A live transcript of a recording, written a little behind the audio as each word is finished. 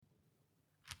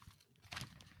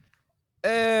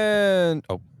And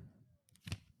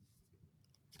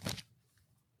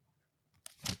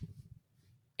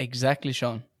Exactly,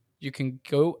 Sean. You can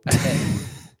go ahead.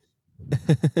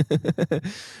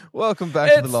 welcome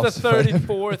back to the Lobster It's the Fight.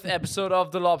 34th episode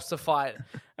of The Lobster Fight.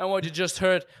 And what you just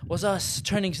heard was us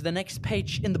turning to the next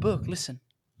page in the book. Listen.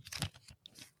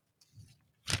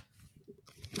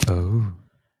 Oh.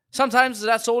 Sometimes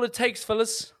that's all it takes,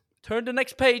 fellas. Turn the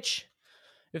next page.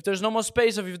 If there's no more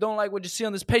space, or if you don't like what you see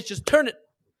on this page, just turn it.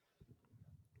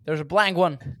 There's a blank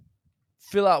one.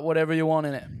 Fill out whatever you want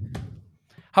in it.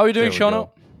 How are you doing,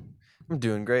 Shauno? I'm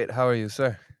doing great. How are you,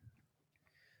 sir?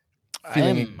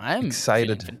 I'm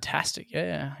excited. Feeling fantastic.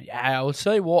 Yeah. I'll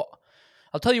tell you what.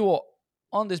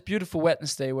 On this beautiful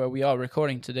Wednesday where we are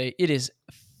recording today, it is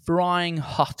frying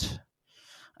hot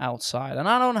outside, and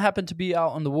I don't happen to be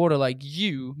out on the water like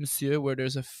you, Monsieur, where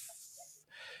there's a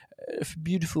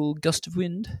beautiful gust of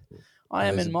wind. I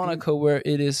am in Monaco, where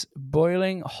it is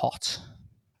boiling hot.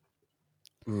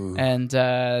 Ooh. And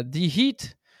the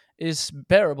heat is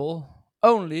bearable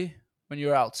only when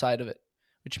you're outside of it,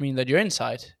 which means that you're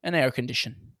inside and air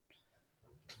conditioned.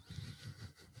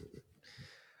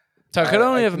 So I could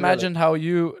only have imagined how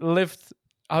you lived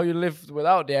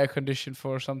without the air condition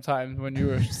for some time when you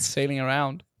were sailing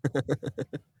around.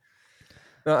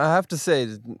 No, I have to say,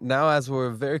 now as we're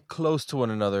very close to one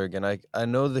another again, I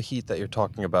know the heat that you're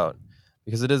talking about,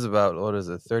 because it is about,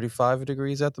 35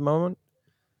 degrees at the moment?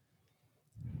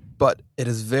 But it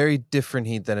is very different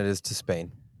heat than it is to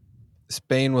Spain.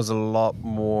 Spain was a lot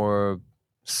more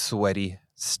sweaty,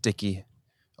 sticky,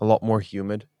 a lot more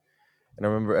humid. And I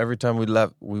remember every time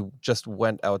we just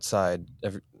went outside.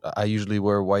 I usually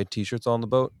wear white t-shirts on the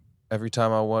boat. Every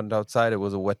time I went outside, it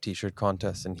was a wet t-shirt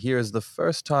contest. And here is the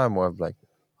first time where I'm like,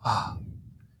 I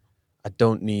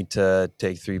don't need to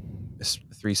take three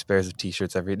spares of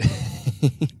t-shirts every day.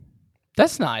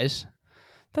 That's nice.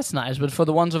 But for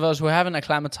the ones of us who haven't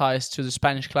acclimatized to the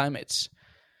Spanish climates,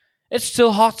 it's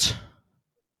still hot.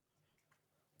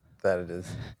 That it is.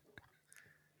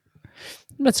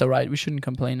 That's all right. We shouldn't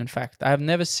complain, in fact. I have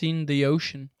never seen the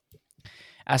ocean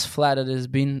as flat as it has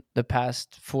been the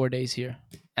past 4 days here.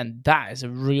 And that is a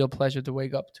real pleasure to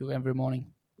wake up to every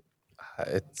morning.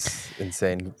 It's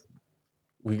insane.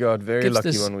 We got very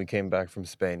lucky when we came back from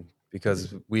Spain,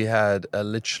 because we had a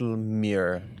literal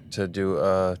mirror to do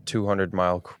a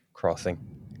 200-mile crossing.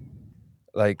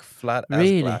 Like flat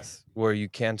as glass, where you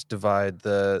can't divide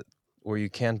the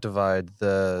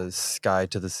sky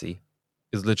to the sea.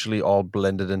 Is literally all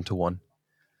blended into one.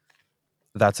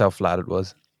 That's how flat it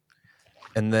was.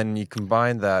 And then you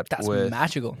combine that with... That's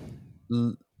magical.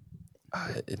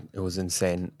 It was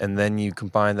insane. And then you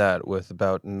combine that with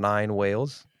about 9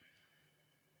 whales.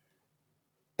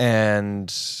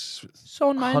 And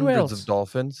hundreds of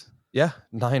dolphins. Yeah,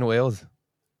 9 whales.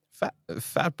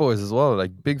 Fat boys as well,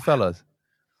 like big fellas.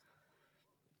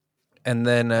 And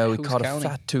then we caught a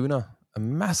fat tuna, a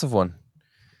massive one,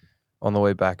 on the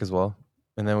way back as well.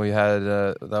 And then we had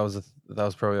that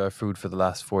was probably our food for the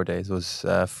last 4 days. Was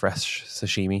fresh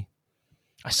sashimi.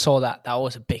 I saw that. That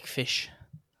was a big fish.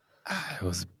 It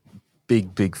was a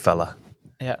big fella.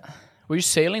 Yeah. Were you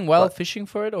sailing while fishing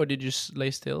for it, or did you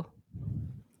lay still?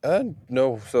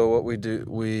 No. So what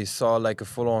we saw like a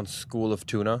full-on school of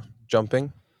tuna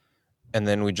jumping, and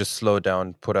then we just slowed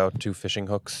down, put out 2 fishing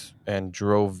hooks, and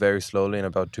drove very slowly. And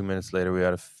about 2 minutes later, we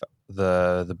had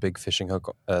the big fishing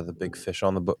hook, the big fish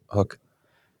on the hook.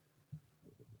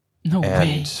 No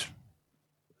way.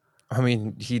 I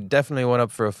mean, he definitely went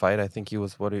up for a fight. I think he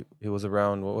was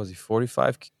around,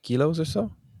 45 kilos or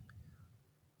so?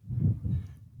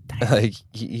 Like,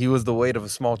 he was the weight of a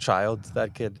small child,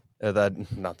 that kid.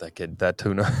 That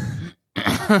tuna.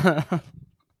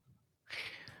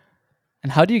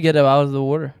 And how do you get it out of the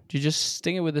water? Do you just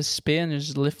sting it with a spear and you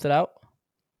just lift it out?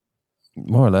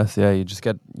 More or less, yeah. You just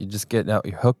get out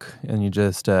your hook and you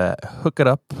just hook it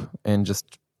up, and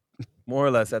just more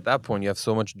or less at that point you have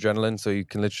so much adrenaline, so you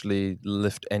can literally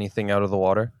lift anything out of the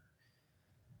water.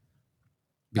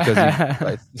 Because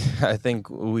I think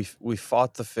we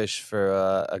fought the fish for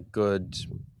a good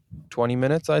 20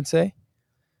 minutes, I'd say,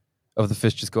 of the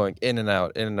fish just going in and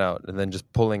out, and then just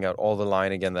pulling out all the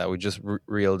line again that we just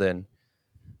reeled in,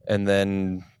 and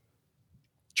then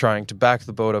trying to back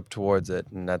the boat up towards it.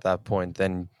 And at that point,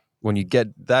 then when you get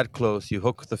that close, you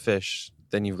hook the fish,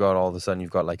 then you've got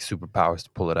like superpowers to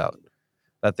pull it out.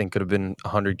 That thing could have been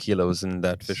 100 kilos, and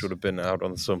that fish would have been out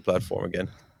on the swim platform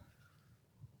again.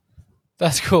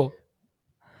 That's cool.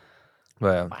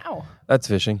 Well, wow. That's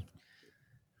fishing.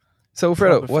 So,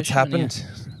 Fredo, what's happened?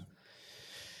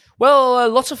 Well,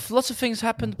 lots of things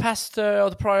happened past or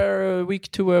the prior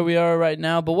week to where we are right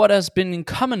now. But what has been in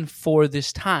common for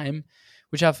this time,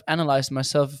 which I've analyzed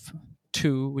myself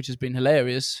too, which has been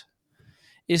hilarious,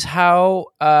 is how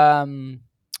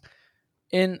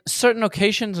in certain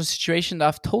occasions or situations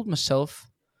I've told myself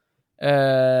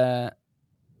uh,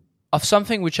 of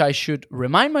something which I should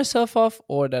remind myself of,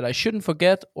 or that I shouldn't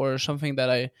forget, or something that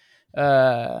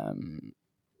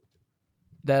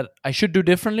I should do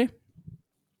differently.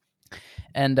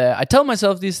 And I tell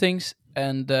myself these things,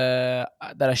 and that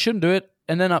I shouldn't do it,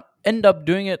 and then I end up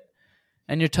doing it.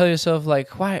 And you tell yourself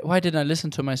like, why didn't I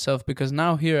listen to myself? Because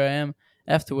now here I am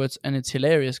afterwards, and it's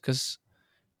hilarious because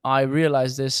I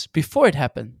realized this before it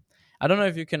happened. I don't know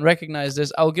if you can recognize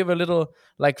this. I'll give a little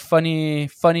like funny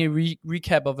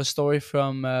recap of a story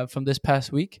from this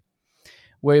past week,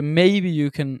 where maybe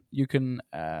you can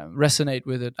resonate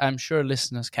with it. I'm sure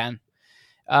listeners can.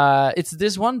 It's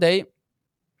this one day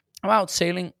I'm out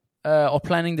sailing or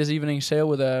planning this evening sail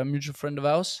with a mutual friend of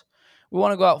ours. We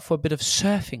want to go out for a bit of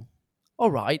surfing. All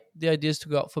right, the idea is to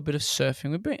go out for a bit of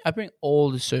surfing. I bring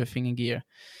all the surfing gear.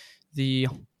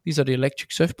 These are the electric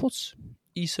surfboards,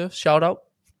 eSurf, shout out.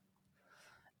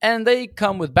 And they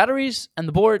come with batteries and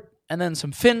the board, and then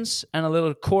some fins and a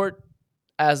little cord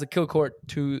as the kill cord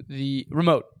to the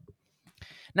remote.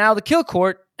 Now the kill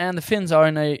cord and the fins are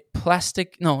in a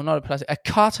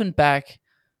carton bag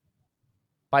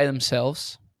by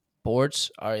themselves. Boards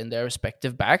are in their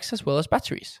respective bags as well as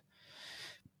batteries.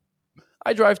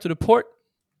 I drive to the port,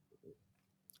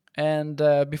 and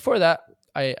before that,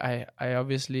 I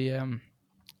obviously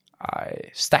I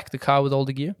stack the car with all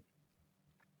the gear,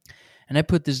 and I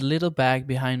put this little bag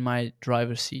behind my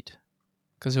driver's seat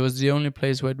because it was the only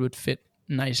place where it would fit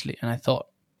nicely. And I thought,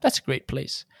 that's a great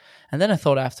place. And then I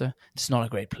thought after, it's not a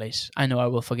great place. I know I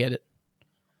will forget it.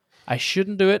 I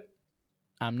shouldn't do it.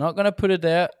 I'm not going to put it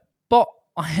there, but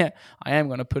I am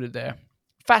going to put it there.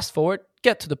 Fast forward,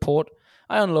 get to the port.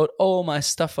 I unload all my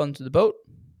stuff onto the boat.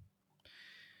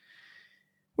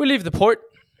 We leave the port.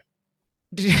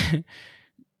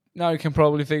 Now you can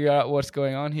probably figure out what's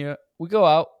going on here. We go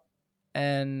out,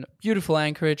 and beautiful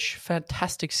anchorage,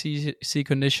 fantastic sea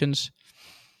conditions.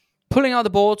 Pulling out the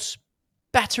boards,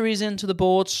 batteries into the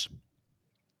boards,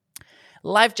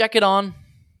 life jacket on.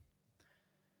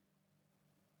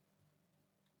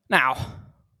 Now,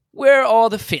 where are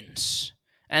the fins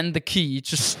and the key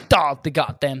to start the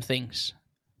goddamn things?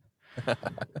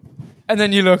 And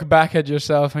then you look back at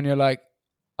yourself and you're like,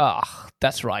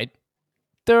 that's right.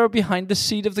 They're behind the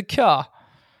seat of the car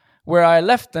where I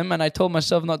left them, and I told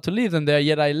myself not to leave them there,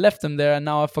 yet I left them there, and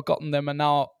now I've forgotten them, and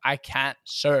now I can't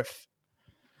surf.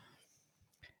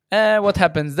 And what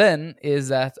happens then is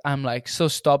that I'm like so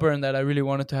stubborn that I really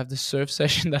wanted to have this surf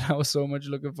session that I was so much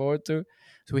looking forward to.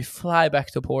 So we fly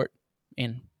back to port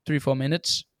in 3-4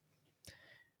 minutes,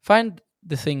 find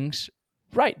the things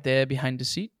right there behind the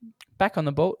seat, back on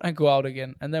the boat, and go out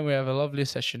again. And then we have a lovely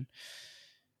session.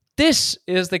 This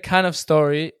is the kind of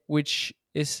story which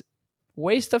is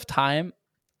waste of time,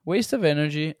 waste of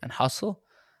energy, and hustle.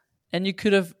 And you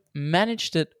could have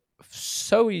managed it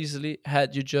so easily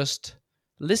had you just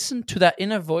listened to that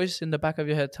inner voice in the back of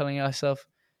your head telling yourself,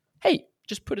 hey,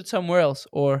 just put it somewhere else,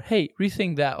 or hey,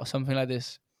 rethink that, or something like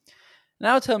this.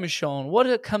 Now tell me, Sean,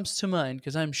 what comes to mind?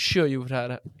 Because I'm sure you've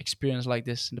had an experience like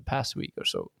this in the past week or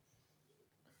so.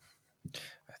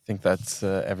 I think that's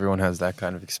everyone has that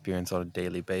kind of experience on a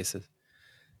daily basis.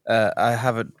 I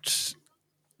have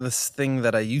this thing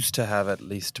that I used to have, at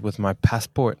least with my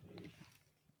passport.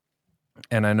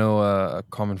 And I know a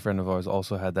common friend of ours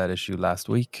also had that issue last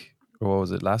week. Or what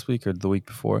was it, last week or the week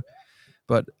before?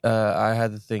 But I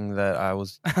had the thing that I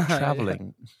was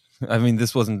traveling. Yeah. I mean,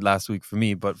 this wasn't last week for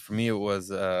me, but for me it was,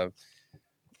 what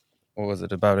was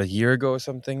it, about a year ago or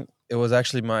something? It was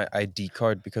actually my ID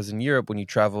card, because in Europe, when you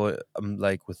travel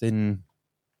like within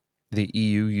the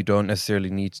EU, you don't necessarily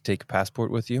need to take a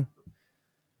passport with you.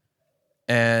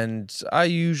 And I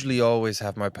usually always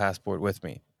have my passport with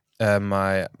me,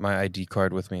 my ID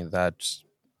card with me that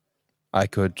I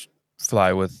could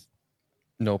fly with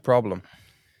no problem.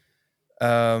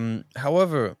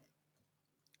 However,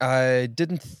 I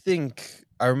didn't think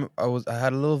I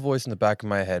had a little voice in the back of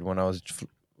my head when I was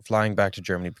flying back to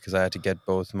Germany, because I had to get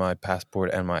both my passport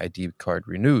and my ID card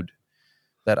renewed,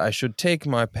 that I should take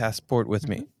my passport with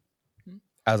me,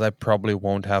 as I probably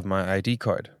won't have my ID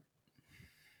card.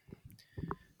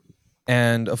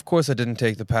 And of course, I didn't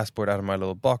take the passport out of my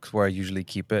little box where I usually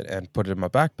keep it and put it in my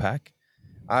backpack.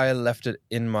 I left it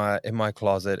in my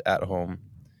closet at home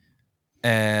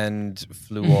and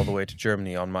flew all the way to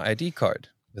Germany on my ID card.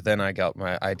 But then I got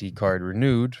my ID card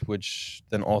renewed, which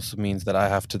then also means that I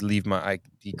have to leave my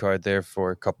ID card there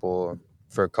for a couple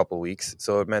weeks.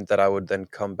 So it meant that I would then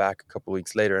come back a couple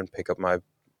weeks later and pick up my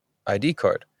ID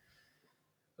card.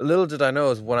 Little did I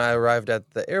know is when I arrived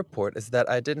at the airport is that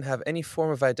I didn't have any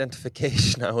form of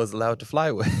identification I was allowed to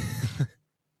fly with.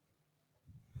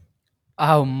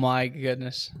 Oh my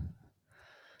goodness.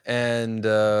 And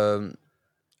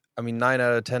I mean, 9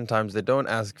 out of 10 times they don't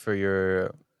ask for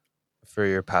your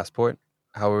passport.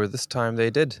 However, this time they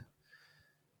did,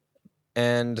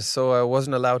 and so I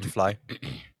wasn't allowed to fly.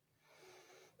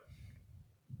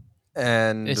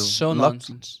 And It's so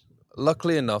nonsense.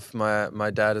 luckily enough, my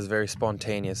dad is very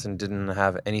spontaneous and didn't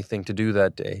have anything to do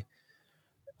that day,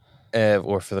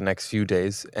 or for the next few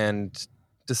days, and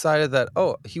decided that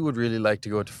he would really like to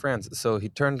go to France. So he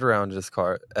turned around in his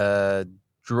car,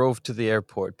 drove to the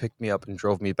airport, picked me up, and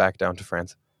drove me back down to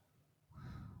France.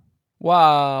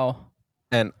 Wow.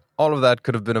 And all of that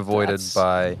could have been avoided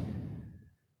That's-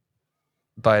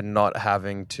 by not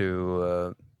having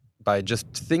to by just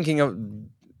thinking of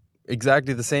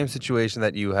exactly the same situation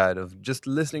that you had, of just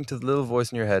listening to the little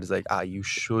voice in your head is like, you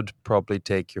should probably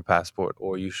take your passport,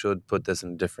 or you should put this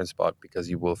in a different spot because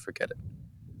you will forget it.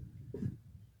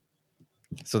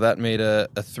 So that made a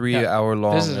 3-hour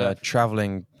long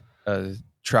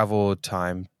travel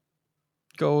time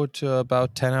go to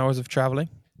about 10 hours of traveling.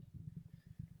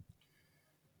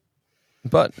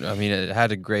 But I mean, it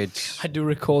had a great. I do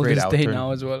recall great this day outturn.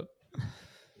 now as well.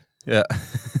 Yeah.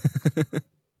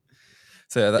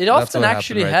 So yeah, It that's often what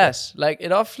actually happened right has. Like,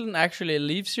 it often actually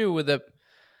leaves you with a.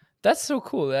 That's so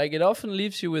cool. Like, it often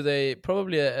leaves you with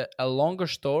probably a longer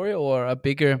story or a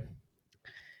bigger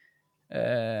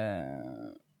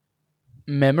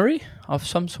memory of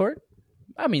some sort.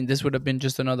 I mean, this would have been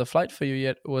just another flight for you,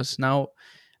 yet it was now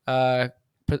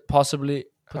possibly,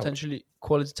 potentially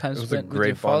quality time It was a spent with your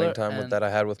great father. bonding time that I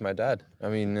had with my dad. I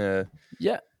mean,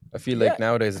 Yeah. I feel like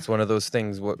nowadays it's one of those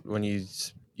things when you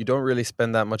don't really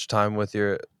spend that much time with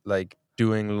your, like,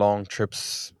 doing long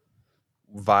trips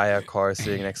via car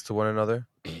sitting next to one another,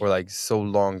 or like so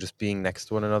long just being next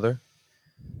to one another.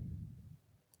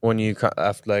 When you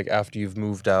after you've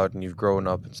moved out and you've grown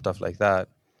up and stuff like that,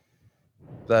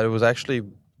 that it was actually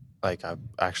like I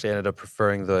actually ended up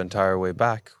preferring the entire way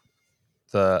back,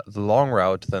 the long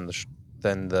route than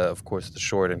the of course the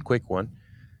short and quick one.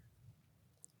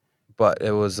 But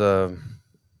it was how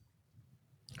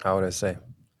would I say?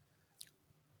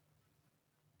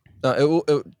 No,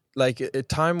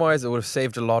 time wise, it would have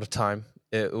saved a lot of time.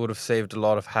 It would have saved a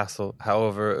lot of hassle.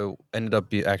 However, it ended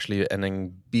up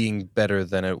ending being better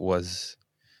than it was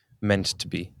meant to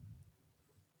be.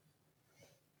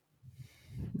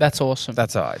 That's awesome.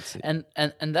 That's how I'd see it.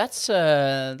 And that's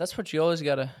what you always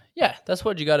gotta. Yeah, that's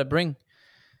what you gotta bring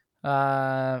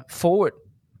forward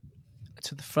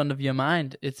to the front of your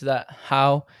mind. It's that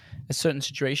how a certain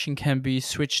situation can be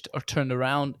switched or turned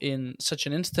around in such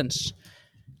an instance.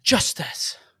 Just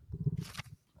as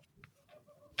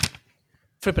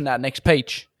flipping that next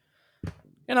page.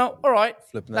 All right,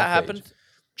 Flipping that that happened. page.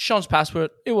 Sean's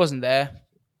password, it wasn't there.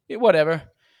 Whatever.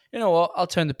 You know what? I'll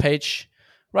turn the page,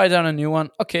 write down a new one.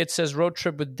 Okay, it says road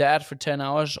trip with dad for 10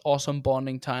 hours. Awesome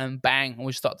bonding time. Bang.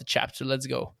 We start the chapter. Let's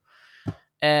go.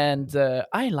 And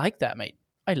I like that, mate.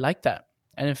 I like that.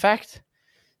 And in fact,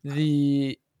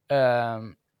 the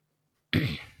the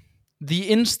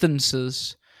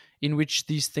instances in which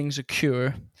these things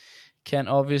occur can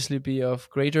obviously be of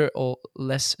greater or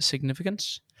less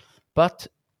significance, but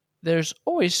there's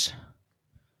always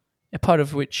a part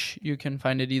of which you can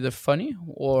find it either funny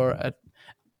or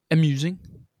amusing,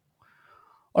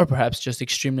 or perhaps just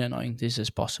extremely annoying. This is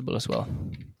possible as well.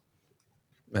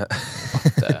 But,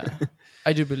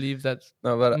 I do believe that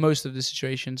most of the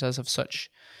situations as of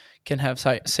such can have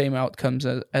same outcomes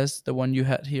as the one you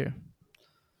had here.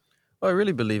 Well, I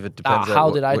really believe it depends. How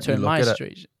did I turn my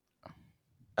situation?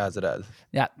 As it as.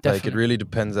 Yeah, definitely. Like, it really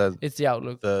depends it's the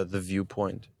outlook, the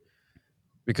viewpoint.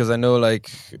 Because I know, like,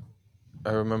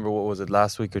 I remember, what was it,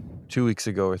 last week or 2 weeks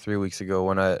ago or 3 weeks ago,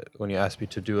 when you asked me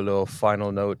to do a little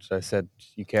final note, I said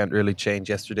you can't really change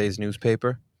yesterday's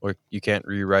newspaper, or you can't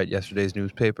rewrite yesterday's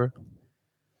newspaper.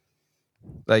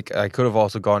 Like, I could have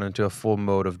also gone into a full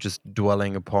mode of just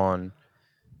dwelling upon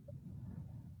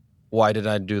why did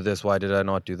I do this, why did I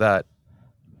not do that.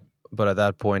 But at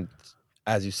that point,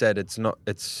 as you said,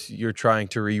 you're trying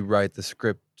to rewrite the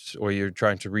script, or you're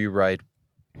trying to rewrite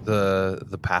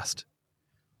the past.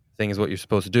 Thing is, what you're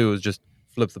supposed to do is just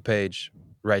flip the page,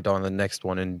 write on the next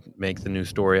one, and make the new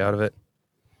story out of it.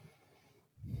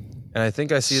 And I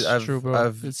think I've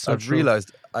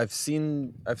realized I've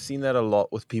seen that a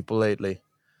lot with people lately.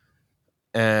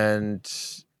 and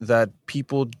that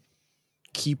people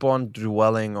keep on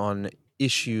dwelling on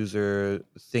issues or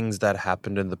things that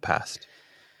happened in the past.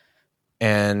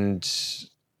 And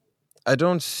I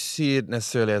don't see it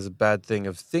necessarily as a bad thing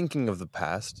of thinking of the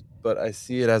past, but I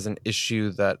see it as an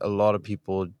issue that a lot of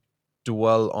people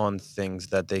dwell on things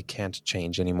that they can't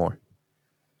change anymore.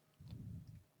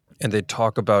 And they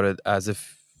talk about it as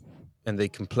if, and they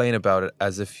complain about it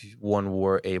as if one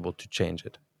were able to change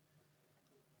it.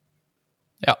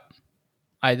 Yeah,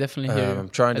 I definitely hear you. I'm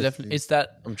trying I to definitely is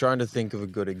that I'm trying to think of a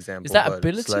good example. is that but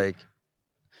ability? It's like,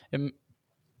 Im-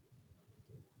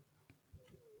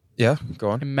 yeah,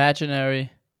 go on.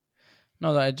 imaginary.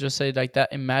 No, I just say like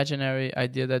that imaginary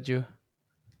idea that you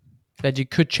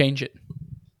could change it.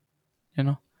 You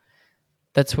know,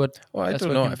 that's what Well, I that's don't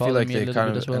what know. can I feel bother like me a they little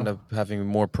kind bit of as well. end up having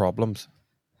more problems.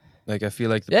 Like, I feel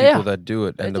like the Yeah, people yeah. that do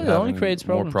it end up It only having creates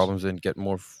more problems. problems and get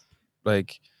more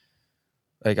like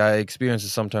I experience it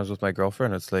sometimes with my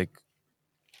girlfriend. It's like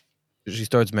she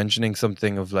starts mentioning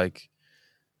something of like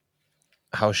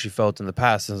how she felt in the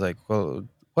past, and it's like, well,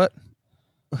 what?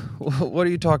 What are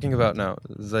you talking about now?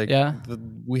 It's like, Yeah.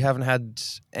 we haven't had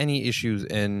any issues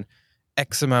in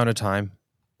X amount of time.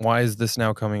 Why is this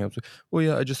now coming up? Well,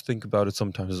 yeah, I just think about it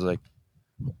sometimes. It's like,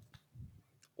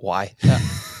 why? Yeah.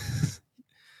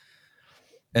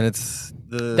 And it's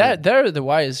That there the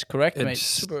why is correct, mate.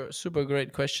 it's Super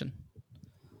great question.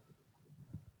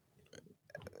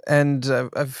 and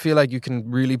I feel like you can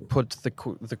really put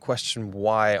the question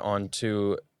why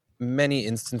onto many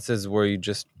instances where you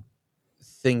just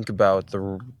think about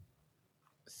the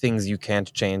things you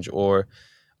can't change, or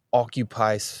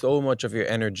occupy so much of your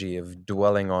energy of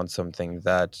dwelling on something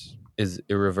that is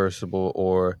irreversible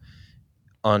or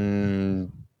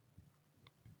un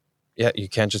yeah, you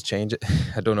can't just change it.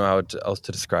 I don't know how else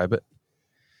to describe it.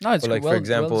 No, it's But like, for well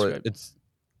example, described.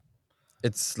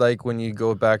 it's like when you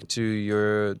go back to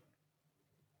your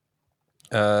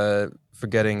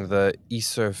forgetting the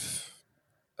eSurf,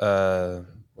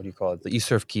 what do you call it? The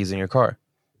eSurf keys in your car.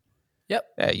 Yep.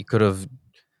 Yeah, you could have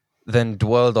then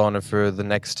dwelled on it for the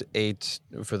next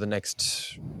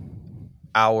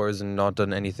hours and not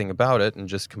done anything about it and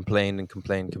just complained and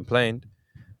complained.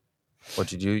 What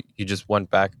did you do? You just went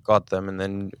back, got them, and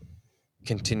then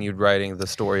continued writing the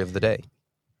story of the day.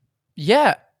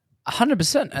 Yeah,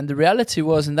 100%. And the reality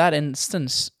was, in that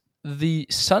instance, the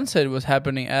sunset was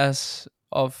happening as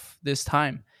of this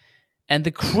time, and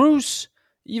the cruise,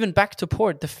 even back to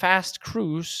port, the fast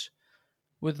cruise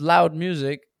with loud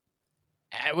music,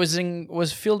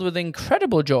 was filled with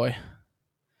incredible joy.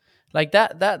 Like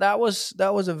that was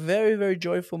a very very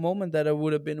joyful moment that I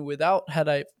would have been without had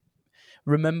I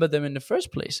remembered them in the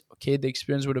first place. Okay, the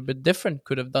experience would have been different.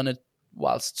 Could have done it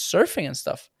whilst surfing and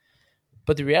stuff.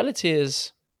 But the reality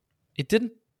is, it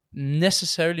didn't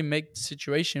necessarily make the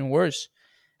situation worse.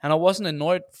 And I wasn't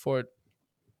annoyed for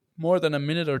more than a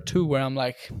minute or two where I'm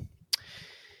like,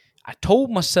 I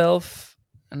told myself,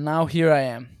 and now here I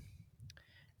am.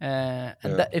 And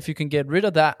that if you can get rid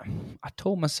of that, I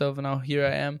told myself, and now here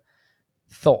I am,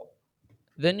 thought,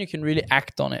 then you can really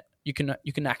act on it. You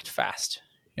can act fast,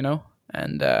 you know,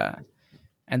 and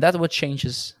that's what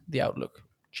changes the outlook.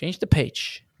 Change the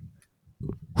page.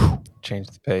 Change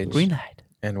the page. Green light.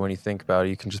 And when you think about it,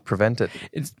 you can just prevent it.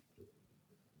 It's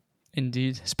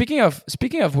indeed. Speaking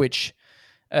of which,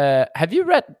 have you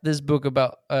read this book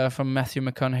about from Matthew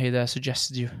McConaughey that I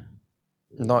suggested you?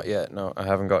 Not yet. No, I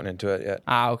haven't gotten into it yet.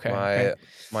 Okay. My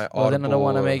Well, Audible, then I don't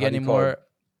want to make any more.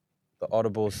 The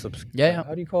Audible subscription. Yeah.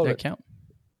 How do you call it? Account.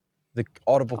 The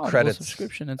Audible credits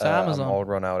subscription. It's Amazon. I'm all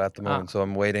run out at the moment, so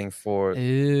I'm waiting for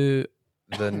the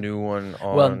new one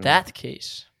on. Well, in that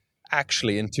case,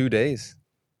 actually, in 2 days,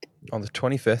 on the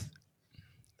 25th,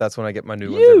 that's when I get my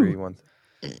new ones every month.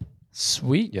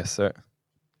 Sweet. Yes, sir.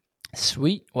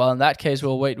 Sweet. Well, in that case,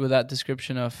 we'll wait with that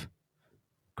description of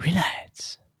green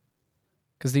lights,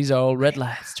 because these are all red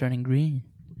lights turning green,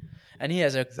 and he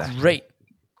has a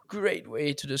great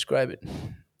way to describe it.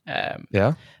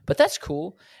 Yeah. But that's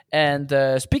cool. And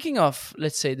speaking of,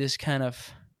 let's say, this kind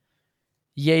of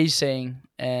yay saying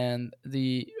and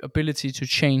the ability to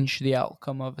change the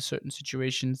outcome of a certain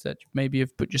situations that maybe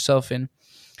you've put yourself in,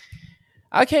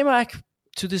 I came back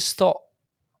to this thought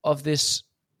of this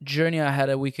journey I had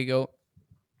a week ago,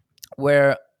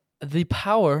 where the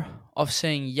power of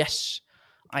saying yes,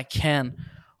 I can,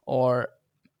 or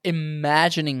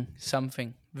imagining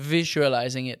something,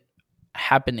 visualizing it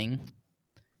happening,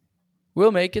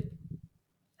 will make it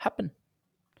happen.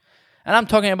 And I'm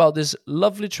talking about this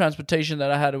lovely transportation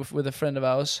that I had with a friend of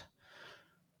ours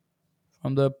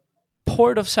from the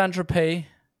port of Saint-Tropez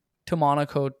to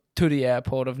Monaco to the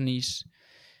airport of Nice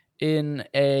in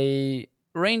a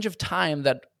range of time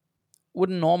that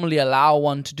wouldn't normally allow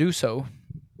one to do so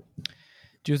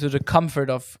due to the comfort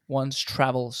of one's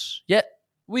travels. Yet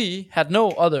we had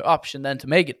no other option than to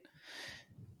make it.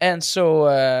 And so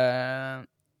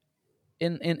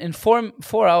in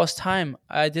 4 hours time,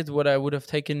 I did what I would have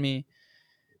taken me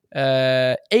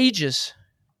ages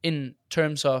in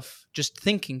terms of just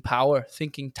thinking power,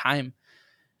 thinking time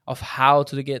of how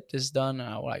to get this done.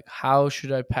 Like, how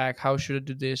should I pack? How should I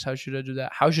do this? How should I do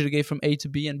that? How should I get from A to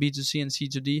B and B to C and C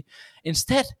to D?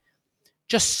 Instead,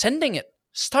 just sending it,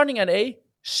 starting at A,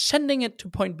 sending it to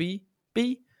point B,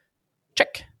 B,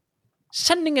 check.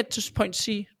 Sending it to point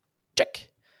C,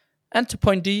 check. And to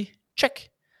point D,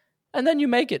 check. And then you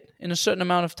make it in a certain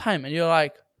amount of time. And you're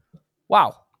like,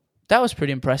 wow, that was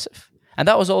pretty impressive. And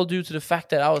that was all due to the fact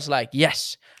that I was like,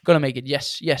 yes, gonna make it.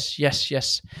 Yes, yes, yes,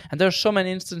 yes. And there's so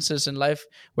many instances in life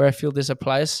where I feel this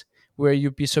applies, where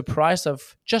you'd be surprised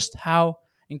of just how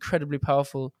incredibly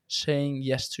powerful saying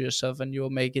yes to yourself and you'll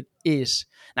make it is.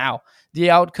 Now,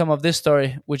 the outcome of this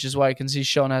story, which is why I can see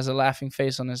Sean has a laughing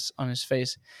face on his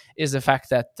face, is the fact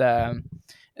that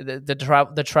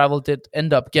the travel did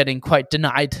end up getting quite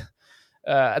denied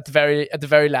at the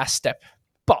very last step.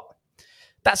 But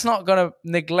that's not gonna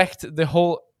neglect the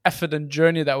whole effort and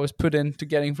journey that was put into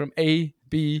getting from A,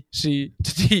 B, C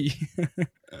to D. You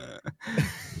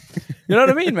know what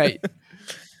I mean, mate?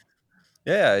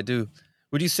 Yeah, I do.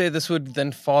 Would you say this would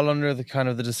then fall under the kind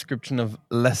of the description of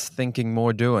less thinking,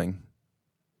 more doing?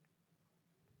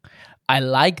 I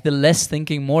like the less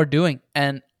thinking, more doing.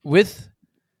 And with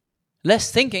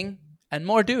less thinking and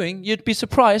more doing, you'd be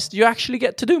surprised you actually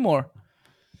get to do more.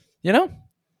 You know?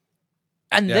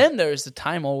 And then there is the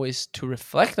time always to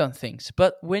reflect on things.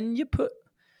 But when you put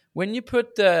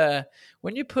into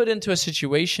a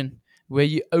situation where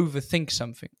you overthink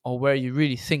something, or where you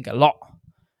really think a lot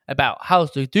about how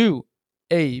to do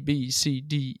A, B, C,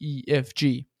 D, E, F,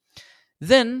 G,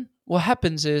 then what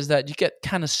happens is that you get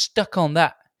kind of stuck on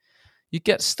that. You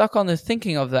get stuck on the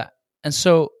thinking of that. And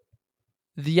so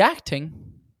the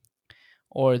acting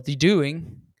or the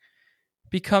doing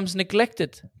becomes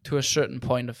neglected to a certain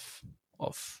point of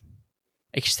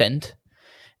extent.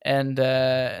 And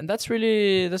that's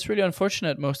really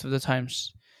unfortunate most of the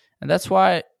times. And that's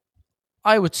why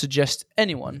I would suggest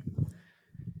anyone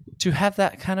to have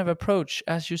that kind of approach,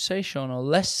 as you say, Sean, or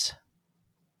less.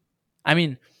 I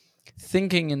mean,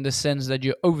 thinking in the sense that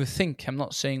you overthink. I'm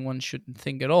not saying one shouldn't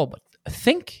think at all, but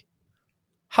think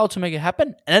how to make it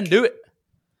happen and then do it.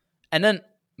 And then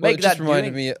make it that. Just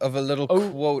reminded me of a little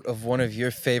quote of one of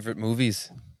your favorite movies.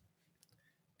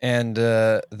 And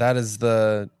that is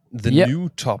the new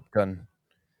Top Gun,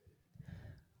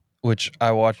 which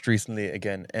I watched recently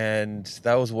again. And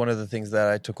that was one of the things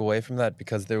that I took away from that,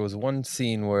 because there was one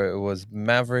scene where it was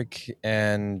Maverick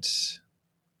and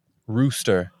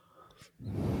Rooster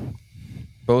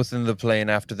both in the plane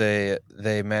after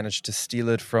they managed to steal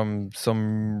it from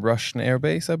some Russian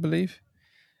airbase, I believe.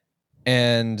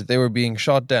 And they were being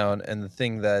shot down. And the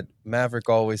thing that Maverick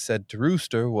always said to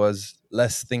Rooster was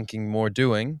less thinking, more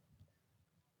doing.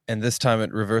 And this time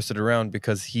it reversed it around,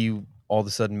 because all of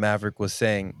a sudden Maverick was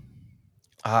saying,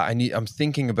 I'm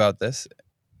thinking about this.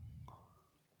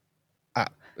 It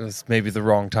was maybe the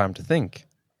wrong time to think.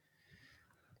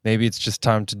 Maybe it's just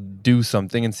time to do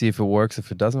something and see if it works,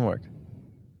 if it doesn't work.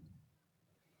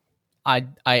 I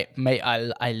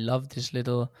love this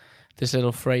little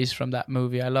phrase from that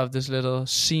movie. I love this little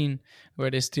scene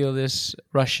where they steal this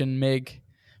Russian MiG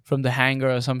from the hangar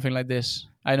or something like this.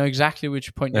 I know exactly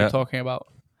which point you're talking about.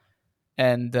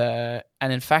 And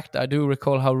in fact, I do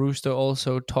recall how Rooster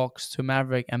also talks to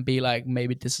Maverick and be like,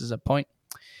 maybe this is a point.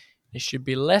 There should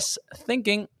be less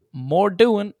thinking, more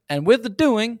doing. And with the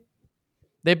doing,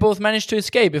 they both managed to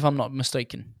escape, if I'm not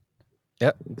mistaken.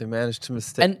 Yeah, they managed to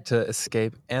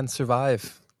escape and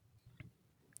survive.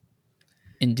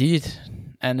 Indeed.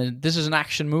 And this is an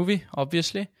action movie,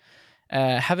 obviously.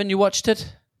 Haven't you watched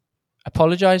it?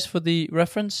 Apologize for the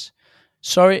reference.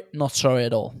 Sorry, not sorry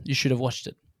at all. You should have watched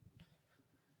it.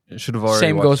 You should have already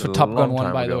Same watched goes it for Top Gun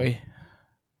 1, by ago. the way.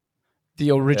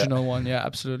 The original one, yeah,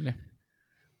 absolutely.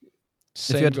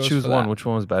 If you had to choose one, which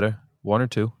one was better? 1 or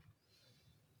 2?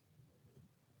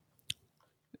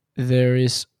 There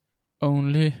is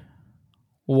only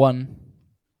one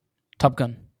Top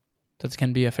Gun that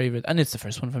can be a favorite, and it's the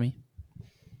first one for me.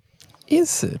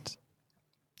 Is it?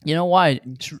 You know why?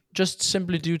 Just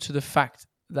simply due to the fact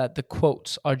that the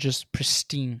quotes are just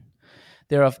pristine.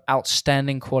 They're of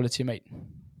outstanding quality, mate.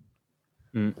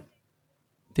 Mm.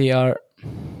 They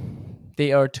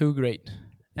are too great.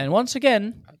 And once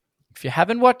again, if you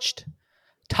haven't watched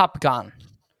Top Gun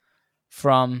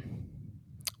from...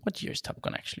 What year is Top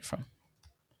Gun actually from?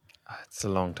 It's a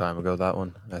long time ago, that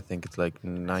one. I think it's like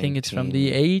 19... I think it's from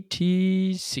the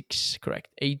 86, correct?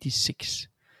 86.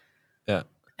 Yeah.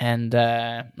 And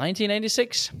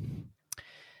 1986.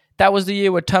 That was the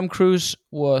year where Tom Cruise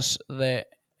was the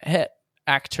head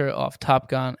actor of Top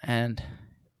Gun, and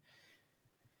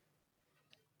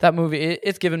that movie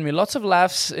it's given me lots of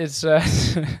laughs. It's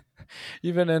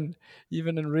even in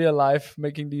real life,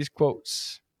 making these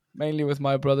quotes mainly with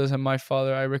my brothers and my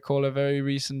father. I recall a very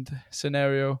recent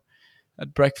scenario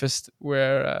at breakfast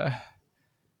where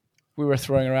we were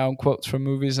throwing around quotes from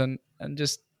movies, and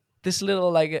just this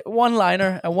little like a one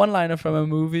liner from a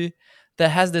movie that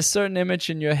has this certain image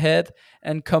in your head,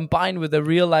 and combined with a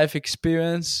real life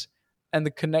experience and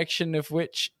the connection of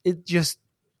which it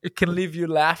can leave you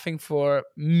laughing for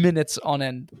minutes on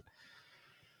end.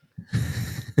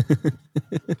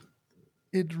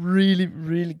 It really,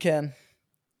 really can.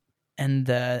 And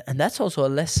that's also a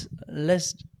less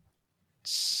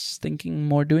thinking,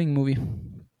 more doing movie.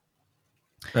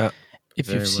 Yeah. If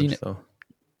you've seen it,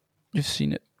 you've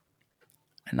seen it,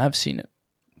 and I've seen it,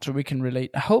 so we can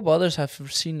relate. I hope others have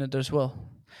seen it as well.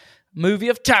 Movie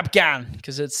of Top Gun,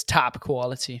 because it's top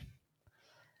quality.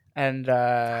 And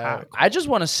I just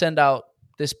want to send out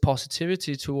this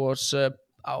positivity towards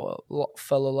our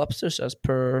fellow lobsters as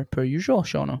per usual,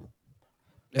 Shona.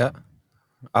 Yeah,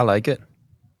 I like it.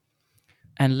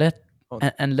 And let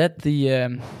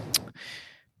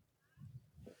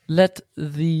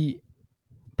the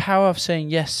power of saying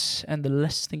yes and the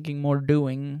less thinking, more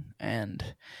doing, and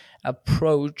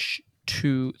approach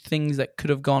to things that could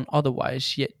have gone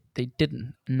otherwise, yet they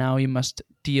didn't. Now you must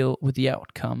deal with the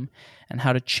outcome and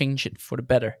how to change it for the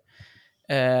better.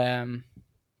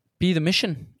 Be the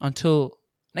mission until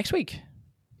next week.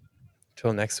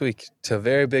 Till next week. To a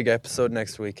very big episode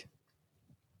next week.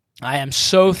 I am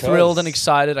so thrilled and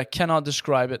excited. I cannot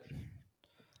describe it.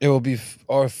 It will be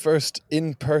our first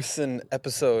in-person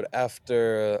episode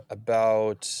after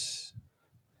about...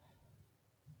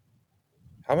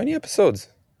 How many episodes?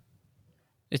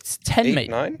 It's 10, 8, mate.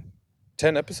 9?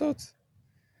 10 episodes?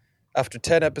 After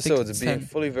 10 episodes of being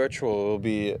fully virtual, it will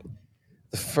be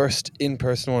the first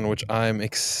in-person one, which I'm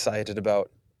excited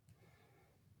about.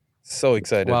 So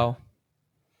excited. Wow.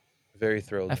 Very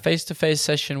thrilled. A face-to-face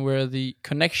session where the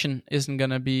connection isn't going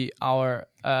to be our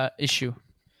issue.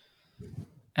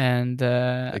 And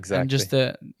exactly. And just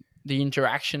the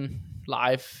interaction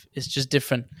live is just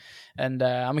different. And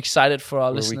I'm excited for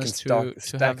our listeners to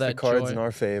have that the cards joy. In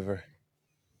our favor.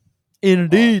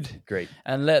 Indeed. Oh, great.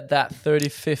 And let that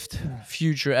 35th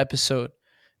future episode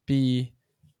be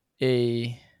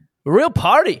a real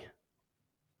party.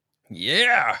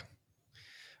 Yeah.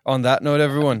 On that note,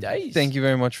 everyone, thank you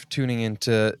very much for tuning in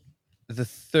to the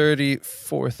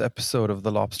 34th episode of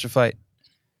The Lobster Fight.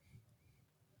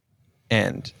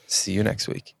 And see you next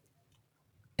week.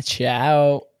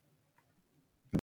 Ciao.